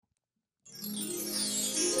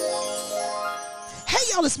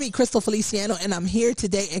y'all, it's me, Crystal Feliciano, and I'm here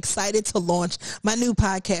today excited to launch my new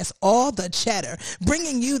podcast, All the Chatter,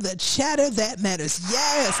 bringing you the chatter that matters.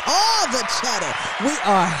 Yes, all the chatter. We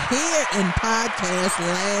are here in podcast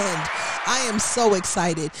land. I am so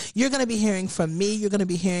excited. You're going to be hearing from me. You're going to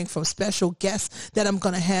be hearing from special guests that I'm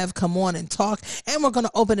going to have come on and talk, and we're going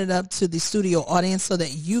to open it up to the studio audience so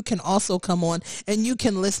that you can also come on and you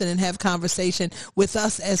can listen and have conversation with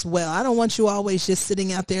us as well. I don't want you always just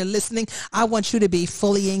sitting out there listening. I want you to be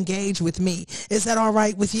fully engaged with me. Is that all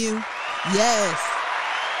right with you? Yes.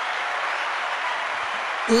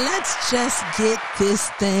 Let's just get this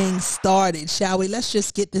thing started, shall we? Let's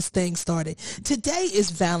just get this thing started. Today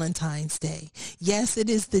is Valentine's Day. Yes, it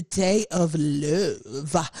is the day of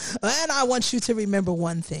love. And I want you to remember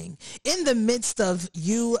one thing. In the midst of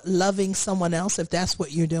you loving someone else, if that's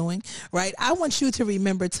what you're doing, right, I want you to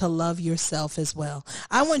remember to love yourself as well.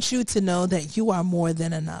 I want you to know that you are more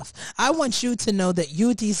than enough. I want you to know that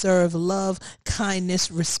you deserve love, kindness,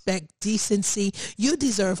 respect, decency. You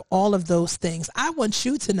deserve all of those things. I want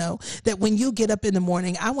you to know that when you get up in the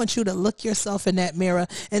morning, I want you to look yourself in that mirror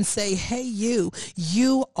and say, hey, you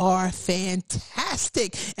are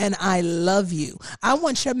fantastic and I love you. I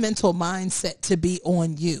want your mental mindset to be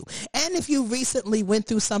on you. And if you recently went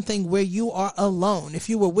through something where you are alone, if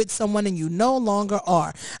you were with someone and you no longer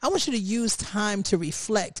are, I want you to use time to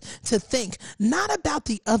reflect, to think not about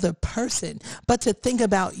the other person, but to think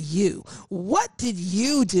about you. What did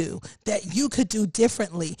you do that you could do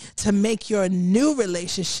differently to make your new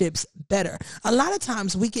relationships better? A lot of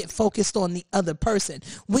times we get focused on the other person.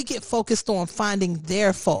 We get focused on finding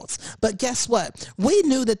their faults. But guess what? We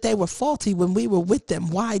knew that they were faulty when we were with them.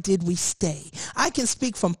 Why did we stay? I can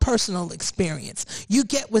speak from personal experience. You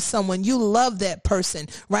get with someone, you love that person,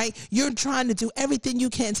 right? You're trying to do everything you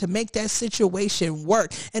can to make that situation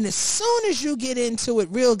work. And as soon as you get into it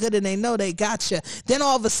real good and they know they got you, then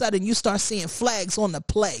all of a sudden you start seeing flags on the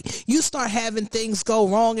play. You start having things go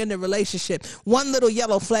wrong in the relationship. One little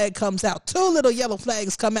yellow flag comes out. Two little yellow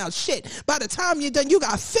flags come out. Shit, by the time you're done, you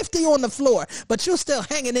got 50 on the floor, but you're still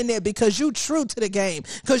hanging in there because you true to the game,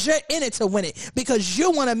 because you're in it to win it, because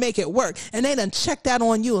you want to make it work, and they done checked out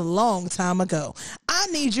on you a long time ago. I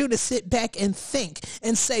need you to sit back and think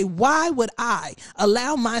and say, why would I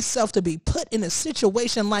allow myself to be put in a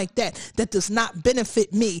situation like that that does not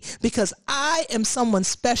benefit me? Because I am someone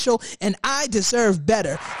special and I deserve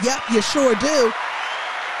better. Yep, you sure do.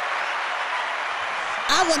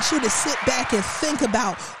 I want you to sit back and think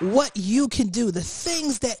about what you can do, the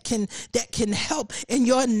things that can help in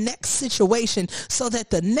your next situation so that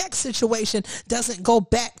the next situation doesn't go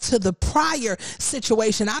back to the prior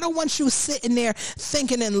situation. I don't want you sitting there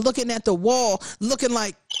thinking and looking at the wall, looking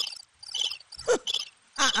like,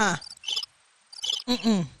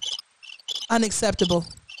 unacceptable.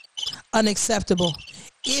 Unacceptable.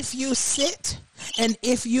 If you sit and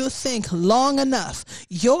if you think long enough,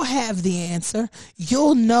 you'll have the answer.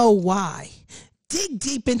 You'll know why. Dig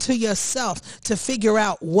deep into yourself to figure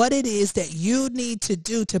out what it is that you need to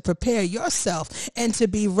do to prepare yourself and to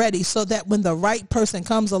be ready so that when the right person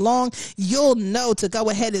comes along, you'll know to go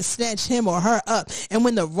ahead and snatch him or her up. And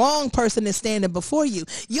when the wrong person is standing before you,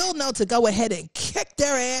 you'll know to go ahead and kick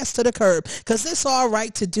their ass to the curb, because it's all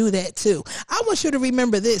right to do that too. I want you to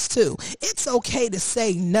remember this too. It's okay to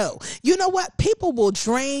say no. You know what? People will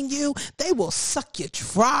drain you. They will suck you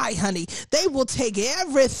dry, honey. They will take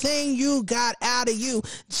everything you got out of you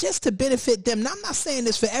just to benefit them. Now, I'm not saying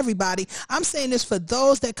this for everybody. I'm saying this for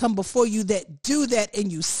those that come before you that do that,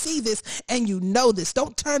 and you see this and you know this.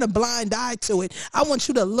 Don't turn a blind eye to it. I want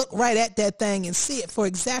you to look right at that thing and see it for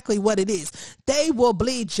exactly what it is. They will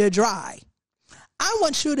bleed you dry. I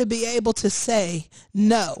want you to be able to say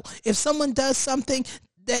no. If someone does something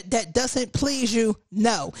that doesn't please you,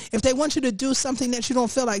 no. If they want you to do something that you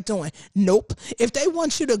don't feel like doing, nope. If they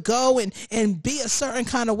want you to go and be a certain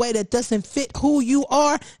kind of way that doesn't fit who you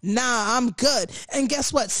are, nah, I'm good. And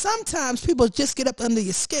guess what? Sometimes people just get up under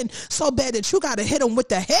your skin so bad that you got to hit them with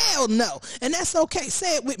the hell no. And that's okay.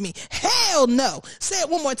 Say it with me. Hell no. Say it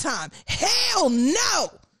one more time. Hell no.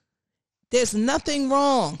 There's nothing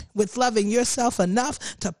wrong with loving yourself enough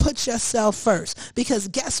to put yourself first. Because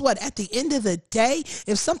guess what? At the end of the day,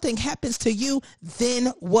 if something happens to you,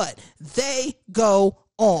 then what? They go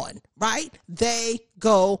on, right? They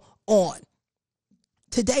go on.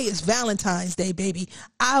 Today is Valentine's Day, baby.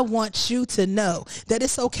 I want you to know that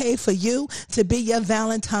it's okay for you to be your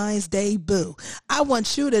Valentine's Day boo. I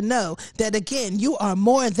want you to know that, again, you are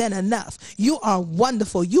more than enough. You are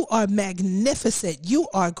wonderful. You are magnificent. You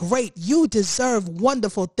are great. You deserve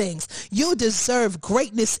wonderful things. You deserve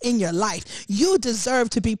greatness in your life. You deserve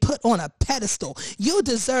to be put on a pedestal. You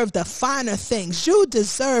deserve the finer things. You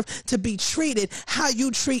deserve to be treated how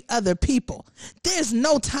you treat other people. There's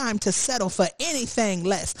no time to settle for anything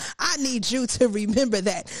less. I need you to remember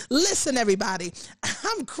that. Listen, everybody,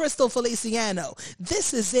 I'm Crystal Feliciano.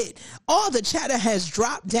 This is it. All the chatter has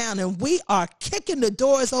dropped down and we are kicking the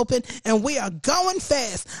doors open and we are going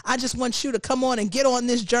fast. I just want you to come on and get on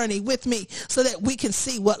this journey with me so that we can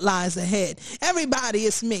see what lies ahead. Everybody,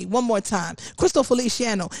 it's me. One more time, Crystal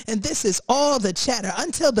Feliciano, and this is All the Chatter.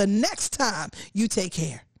 Until the next time, you take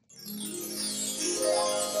care.